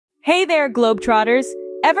Hey there, Globetrotters!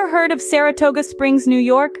 Ever heard of Saratoga Springs, New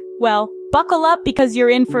York? Well, buckle up because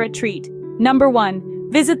you're in for a treat. Number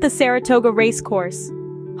 1. Visit the Saratoga Racecourse.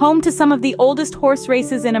 Home to some of the oldest horse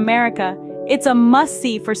races in America, it's a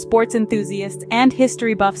must-see for sports enthusiasts and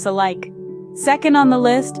history buffs alike. Second on the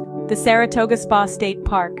list, the Saratoga Spa State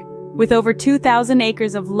Park. With over 2,000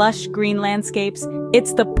 acres of lush green landscapes,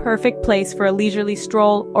 it's the perfect place for a leisurely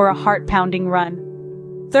stroll or a heart-pounding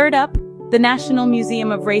run. Third up, the National Museum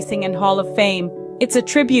of Racing and Hall of Fame. It's a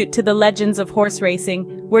tribute to the legends of horse racing,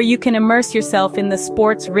 where you can immerse yourself in the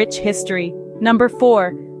sport's rich history. Number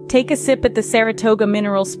 4. Take a sip at the Saratoga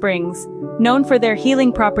Mineral Springs. Known for their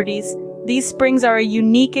healing properties, these springs are a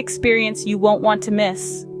unique experience you won't want to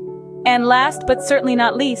miss. And last but certainly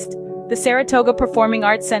not least, the Saratoga Performing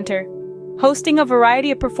Arts Center. Hosting a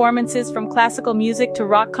variety of performances from classical music to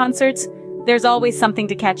rock concerts, there's always something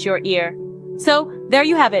to catch your ear. So, there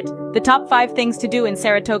you have it, the top 5 things to do in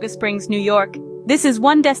Saratoga Springs, New York. This is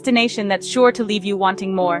one destination that's sure to leave you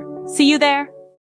wanting more. See you there!